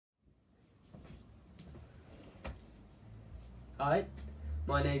Hi,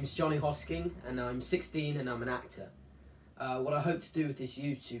 my name's Jonny Hosking and I'm 16 and I'm an actor. What I hope to do with this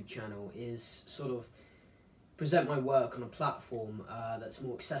YouTube channel is sort of present my work on a platform that's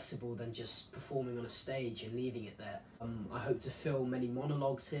more accessible than just performing on a stage and leaving it there. I hope to film many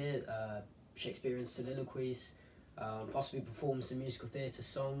monologues here, Shakespearean soliloquies, possibly perform some musical theatre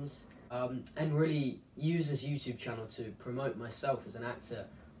songs, and really use this YouTube channel to promote myself as an actor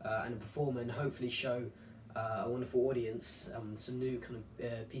and a performer, and hopefully show a wonderful audience some new kind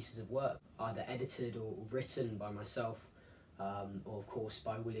of pieces of work, either edited or written by myself, or of course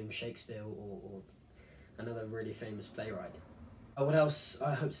by William Shakespeare or another really famous playwright. What else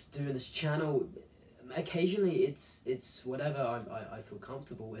I hope to do in this channel? Occasionally it's whatever I feel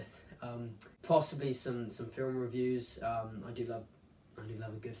comfortable with. Possibly some film reviews. I do love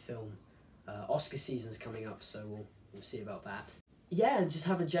a good film. Oscar season's coming up, so we'll see about that. Yeah, and just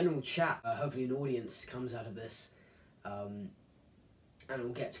have a general chat. Hopefully an audience comes out of this, and we'll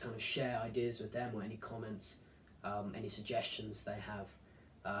get to kind of share ideas with them, or any comments, any suggestions they have.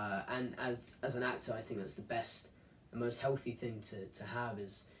 And as an actor, I think that's the best and most healthy thing to have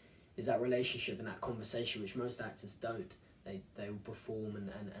is that relationship and that conversation, which most actors don't. They will perform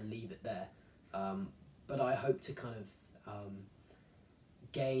and leave it there. But I hope to kind of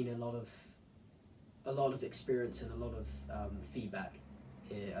gain a lot of experience and a lot of feedback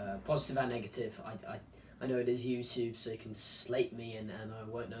here, positive and negative. I know it is YouTube, so you can slate me and I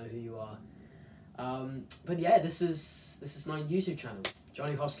won't know who you are. But yeah, this is my YouTube channel,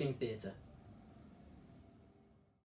 Jonny Hosking Theatre.